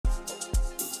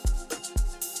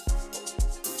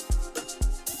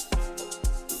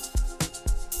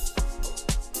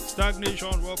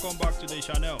Stagnation, welcome back to the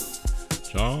channel.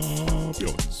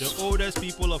 Champions. The oldest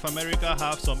people of America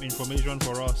have some information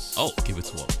for us. Oh, give it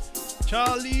to us.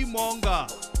 Charlie Munger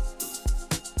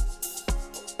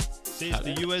says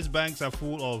the US banks are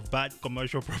full of bad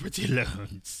commercial property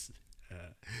loans.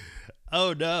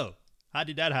 Oh no, how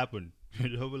did that happen?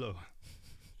 Below.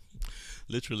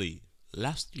 Literally,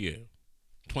 last year,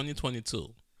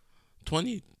 2022,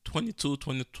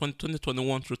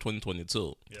 2021 through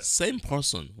 2022, same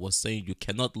person was saying you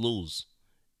cannot lose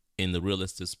in the real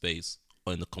estate space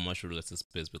or in the commercial real estate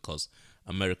space because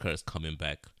America is coming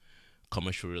back.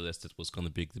 Commercial real estate was going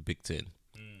to be the big thing.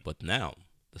 But now,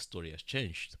 the story has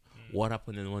changed. What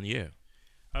happened in 1 year?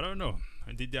 I don't know.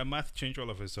 Did their math change all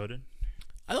of a sudden?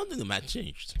 I don't think the math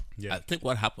changed. Yeah. I think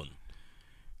what happened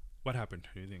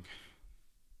Do you think?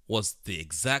 was the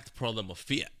exact problem of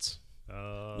fiat,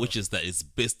 which is that it's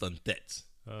based on debt.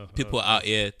 People out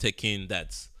here taking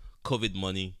that COVID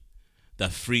money,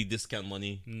 that free discount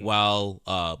money, while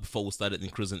before we started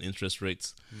increasing interest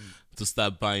rates, to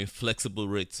start buying flexible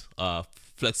rate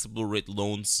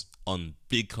loans on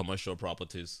big commercial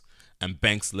properties, and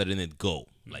banks letting it go.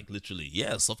 Like literally,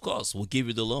 yes, of course, we'll give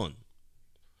you the loan.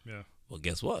 Yeah. Well,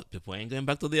 guess what? People ain't going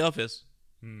back to the office.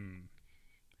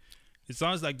 It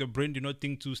sounds like the brain do not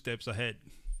think 2 steps ahead.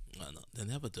 No, they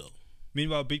never do.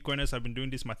 Meanwhile, Bitcoiners have been doing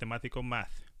this mathematical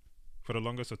math for the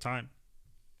longest of time.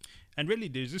 And really,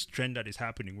 there's this trend that is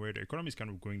happening where the economy is kind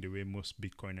of going the way most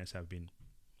Bitcoiners have been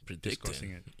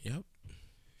discussing it. Yep.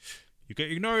 You can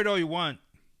ignore it all you want,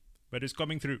 but it's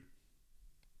coming through.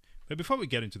 But before we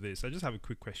get into this, I just have a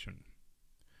quick question.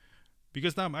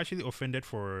 Because now I'm actually offended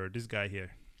for this guy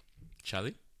here.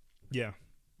 Charlie? Yeah.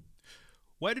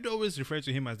 Why do they always refer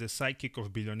to him as the sidekick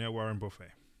of billionaire Warren Buffett?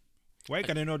 Why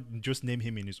can they not just name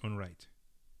him in his own right?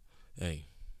 Hey,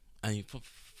 and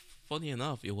funny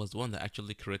enough, it was the one that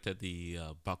actually created the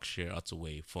Berkshire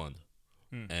Hathaway fund,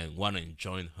 and Warren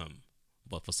joined him,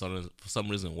 but for some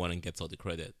reason Warren gets all the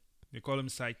credit. They call him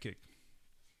sidekick.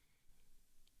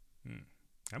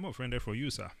 I'm offended for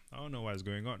you, sir. I don't know what's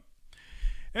going on.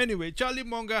 Anyway, Charlie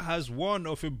Munger has warned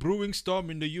of a brewing storm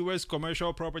in the US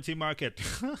commercial property market,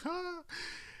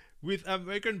 with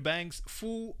American banks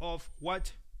full of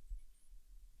what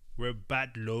were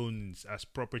bad loans as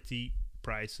property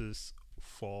prices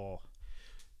fall.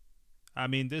 I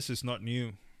mean, this is not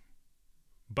new.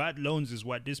 Bad loans is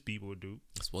what these people do.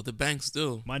 That's what the banks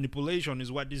do. Manipulation is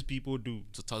what these people do.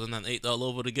 2008 all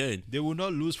over again. They will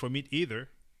not lose from it either,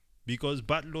 because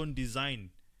bad loan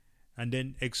design and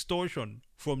then extortion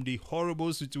from the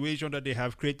horrible situation that they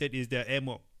have created is their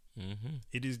MO.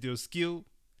 It is their skill.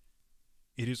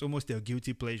 It is almost their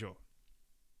guilty pleasure.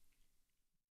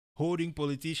 Holding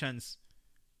politicians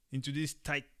into this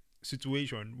tight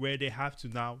situation where they have to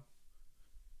now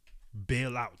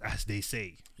bail out, as they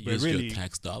say. Use really, your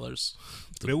tax dollars.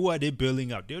 But who are they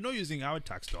bailing out? They're not using our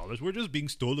tax dollars. We're just being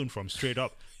stolen from straight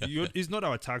up. It's not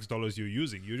our tax dollars you're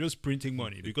using. You're just printing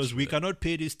money because we cannot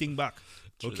pay this thing back.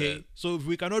 Okay? So if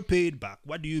we cannot pay it back,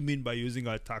 what do you mean by using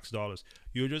our tax dollars?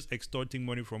 You're just extorting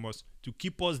money from us to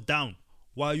keep us down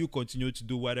while you continue to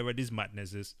do whatever this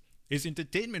madness is. It's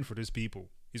entertainment for these people,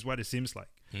 is what it seems like.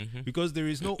 Because there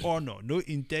is no honor, no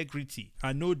integrity,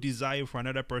 and no desire for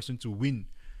another person to win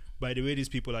by the way these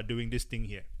people are doing this thing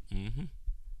here.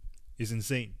 It's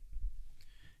insane.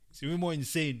 It's even more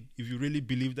insane if you really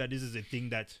believe that this is a thing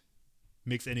that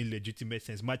makes any legitimate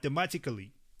sense.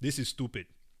 Mathematically, this is stupid.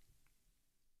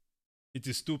 It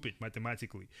is stupid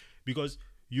mathematically, because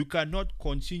you cannot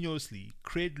continuously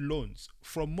create loans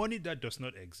from money that does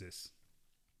not exist.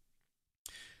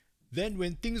 Then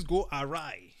when things go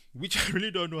awry, which I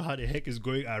really don't know how the heck is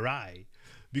going awry,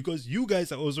 because you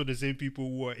guys are also the same people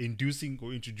who are inducing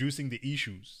or introducing the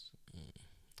issues.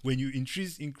 When you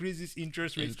increase these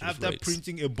interest rates after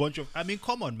printing a bunch of... I mean,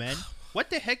 come on, man. What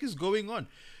the heck is going on?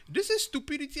 This is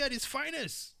stupidity at its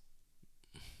finest.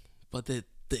 But they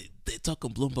talk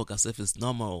on Bloomberg as if it's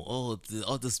normal. All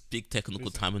this big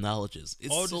technical terminologies.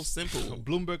 It's so simple.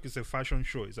 Bloomberg is a fashion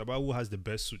show. It's about who has the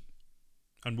best suit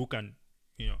and who can,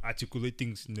 articulate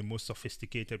things in the most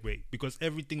sophisticated way. Because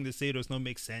everything they say does not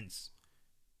make sense.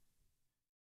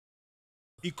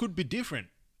 It could be different.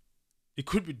 It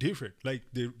could be different. Like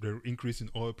the increase in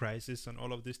oil prices and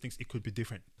all of these things, it could be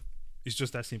different. It's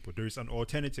just that simple. There is an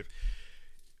alternative.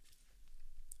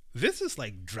 This is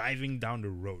like driving down the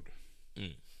road.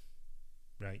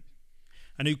 Right?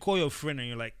 And you call your friend and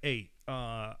you're like, hey,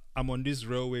 I'm on this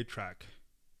railway track.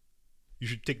 You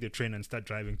should take the train and start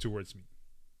driving towards me.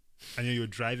 And you're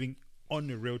driving on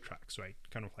the rail tracks, right?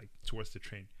 Kind of like towards the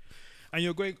train. And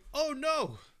you're going, oh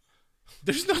no,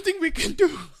 there's nothing we can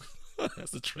do. That's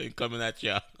the train coming at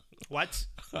you. What?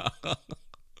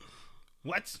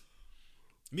 What?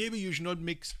 Maybe you should not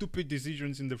make stupid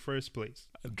decisions in the first place.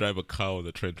 Drive a car on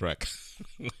the train track.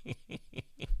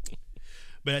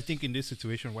 But I think in this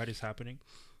situation, what is happening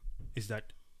is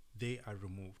that they are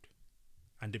removed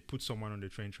and they put someone on the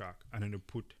train track, and then they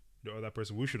put the other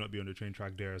person who should not be on the train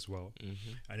track there as well.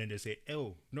 And then they say,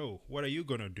 oh no, what are you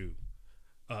gonna do?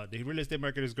 The real estate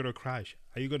market is gonna crash.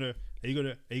 Are you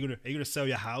gonna sell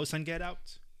your house and get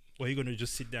out? Or are you gonna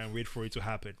just sit there and wait for it to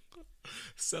happen?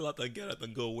 Sell out and get out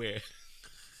and go where?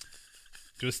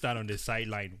 Just stand on the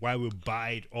sideline while we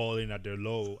buy it all in at the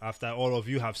low. After all of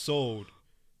you have sold,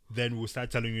 then we'll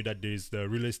start telling you that the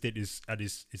real estate is at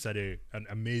an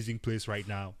amazing place right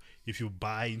now. If you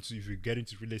get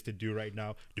into real estate deal right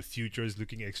now, the future is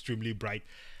looking extremely bright.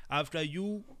 After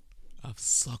you I've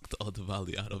sucked all the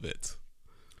value out of it.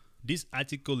 This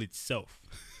article itself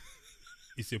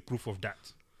is a proof of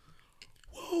that.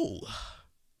 Whoa.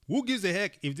 Who gives a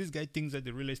heck if this guy thinks that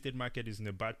the real estate market is in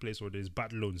a bad place or there's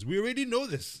bad loans? We already know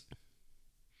this.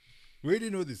 We already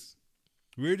know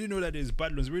that there's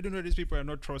bad loans. We already know these people are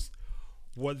not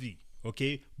trustworthy.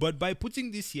 Okay? But by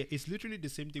putting this here, it's literally the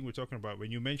same thing we're talking about. When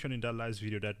you mentioned in that last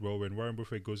video that, well, when Warren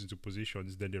Buffett goes into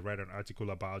positions, then they write an article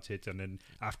about it, and then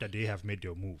after they have made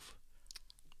their move.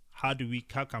 How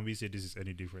can we say this is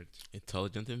any different?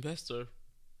 Intelligent investor.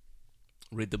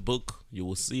 Read the book. You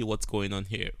will see what's going on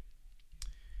here.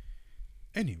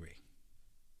 Anyway,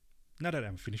 now that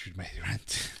I'm finished with my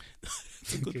rant.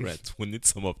 It's a good rant. We need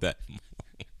some of that.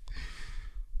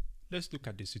 Let's look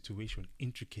at the situation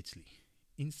intricately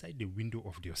inside the window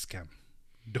of their scam.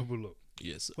 Double up.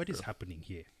 Yes. Sir. What is happening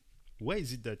here? Why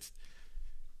is it that?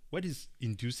 What is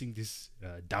inducing this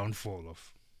downfall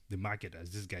of the market as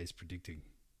this guy is predicting?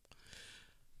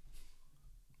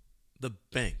 The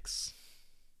banks.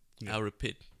 Yeah. I'll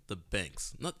repeat. The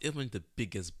banks. Not even the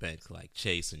biggest banks like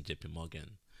Chase and JP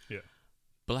Morgan. Yeah.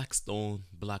 Blackstone,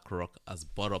 BlackRock has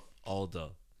bought up all the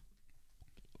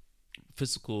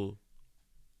physical,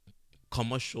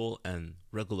 commercial, and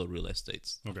regular real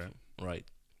estates. Okay. Right.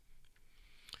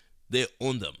 They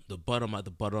own them. The bottom at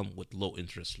the bottom with low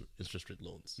interest rate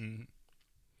loans. Mm-hmm.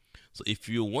 So if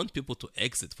you want people to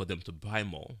exit for them to buy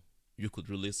more, you could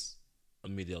release a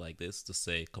media like this to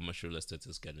say commercial real estate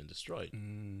is getting destroyed.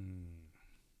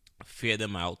 Fear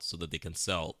them out so that they can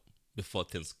sell before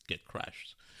things get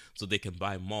crashed, so they can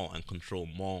buy more and control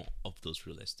more of those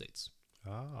real estates.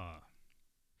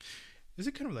 Is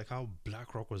it kind of like how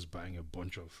BlackRock was buying a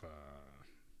bunch of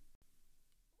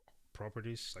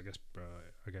properties? I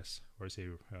guess, or say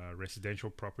residential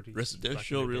properties.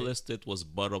 Residential real estate was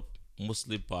bought up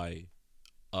mostly by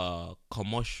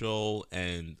commercial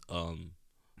and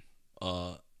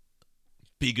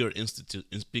bigger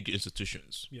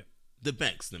institutions. Yeah. The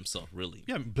banks themselves, really.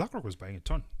 Yeah, BlackRock was buying a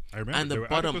ton. I remember And there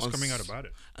were articles coming out about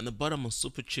it. And the bottom on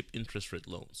super cheap interest rate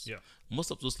loans. Yeah. Most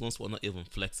of those loans were not even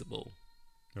flexible.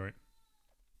 Right.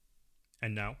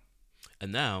 And now?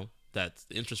 And now that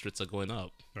the interest rates are going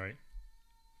up, right,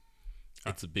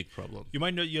 it's a big problem. You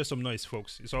might not hear some noise,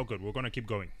 folks. It's all good. We're going to keep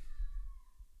going.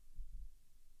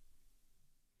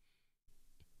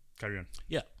 Carry on.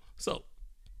 Yeah. So,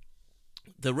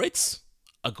 the rates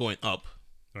are going up.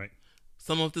 Right.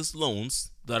 Some of these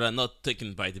loans that are not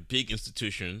taken by the big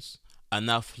institutions are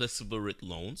now flexible rate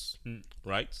loans,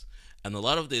 right? And a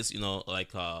lot of this,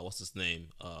 like what's his name?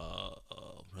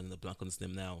 Running the blank on his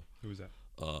name now. Who is that?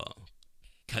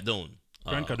 Cardone.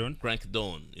 Grant Cardone. Grant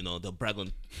Cardone. The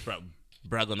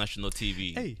brag on national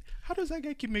TV. Hey, how does that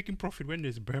guy keep making profit when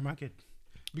there's a bear market?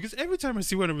 Because every time I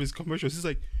see one of his commercials, he's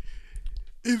like,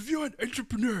 if you're an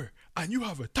entrepreneur and you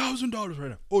have $1,000 right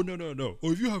now, oh no.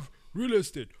 Or if you have real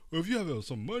estate, or if you have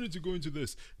some money to go into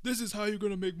this is how you're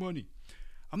gonna make money.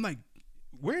 I'm like,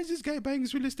 where is this guy buying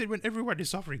his real estate when everyone is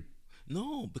suffering?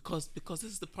 No, because this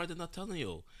is the part they're not telling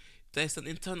you. There's an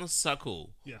internal circle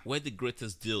where the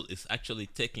greatest deal is actually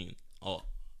taken or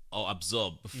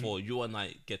absorbed before you and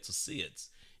I get to see it.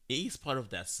 He's part of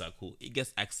that circle. He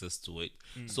gets access to it.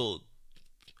 So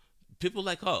people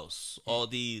like us or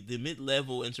the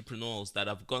mid-level entrepreneurs that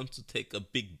have gone to take a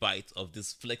big bite of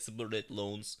these flexible rate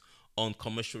loans on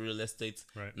commercial real estate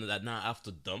that now have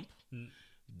to dump,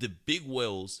 the big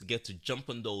whales get to jump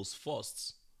on those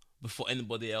first before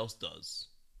anybody else does.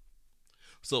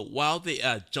 So while they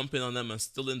are jumping on them and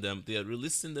stealing them, they are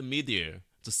releasing the media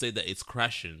to say that it's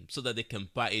crashing so that they can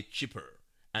buy it cheaper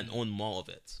and own more of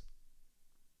it.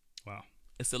 Wow.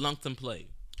 It's a long-term play.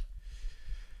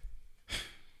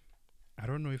 I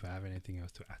don't know if I have anything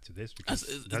else to add to this because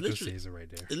that just says it right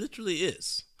there. It literally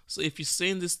is. So if you're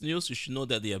saying this news, you should know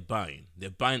that they are buying. They're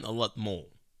buying a lot more.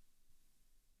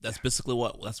 That's basically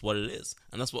what it is,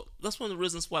 and that's one of the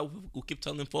reasons why we keep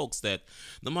telling folks that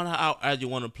no matter how hard you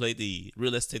want to play the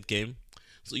real estate game,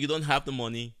 so you don't have the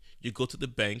money, you go to the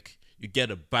bank, you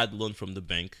get a bad loan from the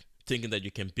bank, thinking that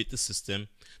you can beat the system.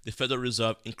 The Federal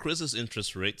Reserve increases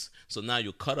interest rates, so now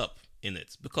you're caught up in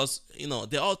it because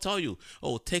they all tell you,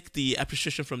 oh, take the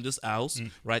appreciation from this house,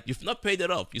 right? You've not paid it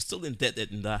off, you're still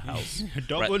indebted in that house.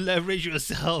 Double leverage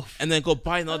yourself, and then go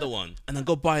buy another one, and then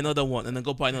go buy another one, and then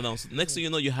go buy another one. So next thing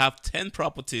you know, you have 10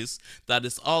 properties that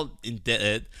is all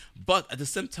indebted, but at the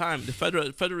same time the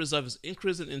Federal Reserve is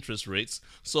increasing interest rates,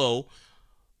 so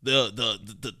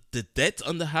the debt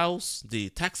on the house, the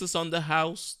taxes on the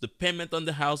house, the payment on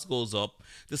the house goes up.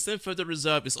 The same Federal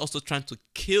Reserve is also trying to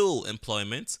kill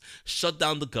employment, shut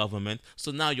down the government.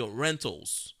 So now your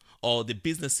rentals or the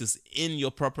businesses in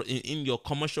your in your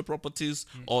commercial properties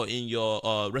or in your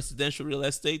residential real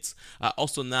estates are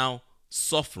also now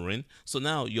suffering. So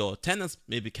now your tenants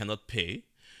maybe cannot pay.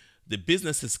 The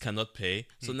businesses cannot pay.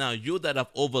 So now you that have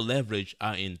over leveraged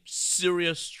are in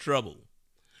serious trouble.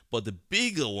 But the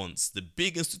bigger ones, the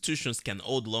big institutions can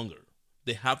hold longer.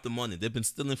 They have the money. They've been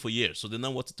stealing for years, so they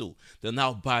know what to do. They'll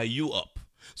now buy you up.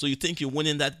 So you think you're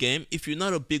winning that game? If you're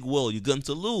not a big whale, you're going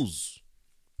to lose.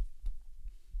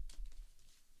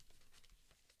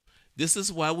 This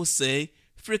is why we say,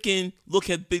 freaking look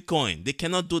at Bitcoin. They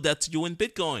cannot do that to you in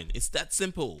Bitcoin. It's that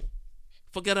simple.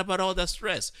 Forget about all that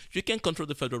stress. You can't control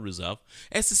the Federal Reserve.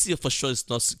 SEC for sure is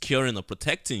not securing or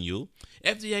protecting you.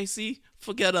 FDIC,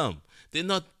 forget them. They're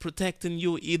not protecting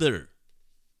you either.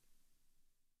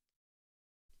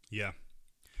 Yeah.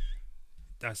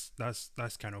 That's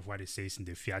kind of what it says in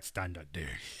the fiat standard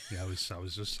there. Yeah, I was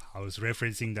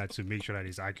referencing that to make sure that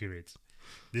it's accurate.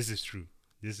 This is true.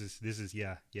 This is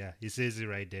yeah. It says it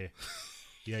right there.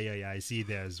 Yeah. I see it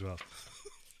there as well.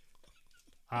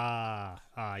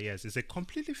 Yes, it's a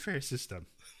completely fair system.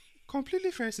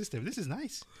 This is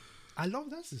nice. I love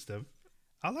that system.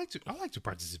 I like to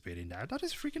participate in that. That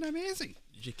is freaking amazing.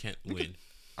 You can't win.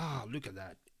 Look at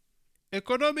that.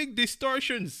 Economic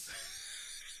distortions.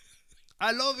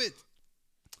 I love it.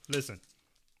 Listen.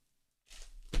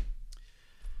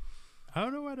 I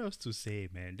don't know what else to say,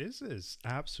 man. This is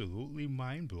absolutely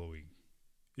mind-blowing.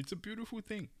 It's a beautiful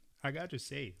thing. I got to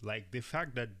say, like the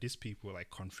fact that these people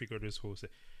like configure this whole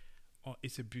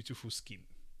it's a beautiful scheme.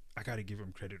 I gotta give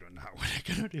them credit on that one. I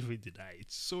cannot even deny.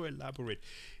 It's so elaborate.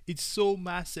 It's so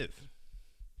massive.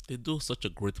 They do such a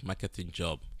great marketing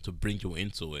job to bring you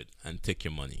into it and take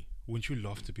your money. Wouldn't you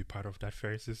love to be part of that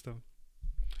fair system?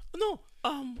 No.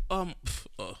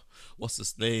 What's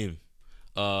his name?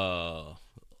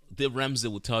 Dave Ramsey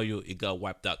will tell you it got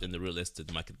wiped out in the real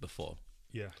estate market before.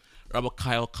 Yeah. Robert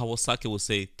Kawasaki will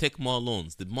say, take more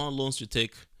loans. The more loans you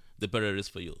take, the better it is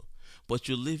for you. But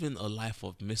you're living a life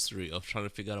of mystery of trying to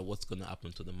figure out what's going to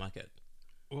happen to the market.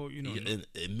 Well,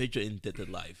 a major indebted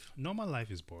life. Normal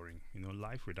life is boring.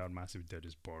 Life without massive debt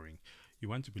is boring. You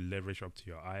want to be leveraged up to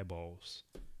your eyeballs.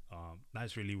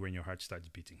 That's really when your heart starts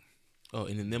beating. Oh,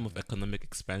 in the name of economic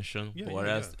expansion,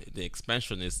 whereas the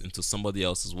expansion is into somebody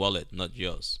else's wallet, not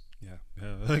yours. Yeah.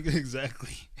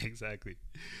 Exactly.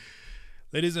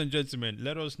 Ladies and gentlemen,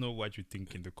 let us know what you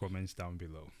think in the comments down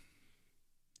below.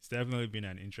 It's definitely been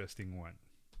an interesting one.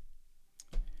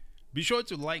 Be sure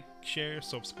to like, share,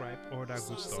 subscribe, all that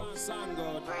good stuff.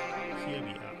 Here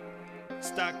we are.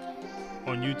 STAKK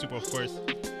on YouTube, of course.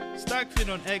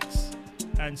 STAKK on X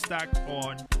and STAKK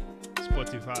on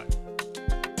Spotify.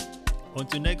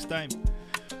 Until next time,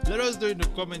 let us know in the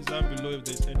comments down below if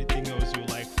there's anything else you'd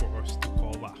like for us to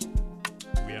cover.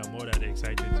 We are more than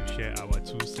excited to share our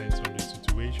 2 cents on the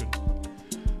situation.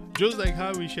 Just like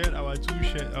how we shared our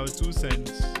 2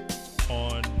 cents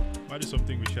on, what is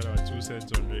something we shared our 2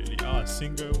 cents on lately?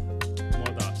 Single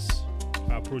mothers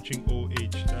approaching old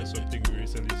age. That's something we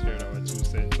recently shared our 2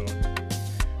 cents on.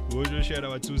 We also shared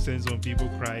our 2 cents on people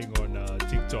crying on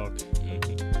TikTok.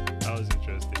 That was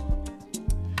interesting.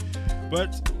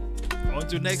 But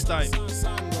until next time,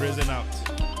 present out.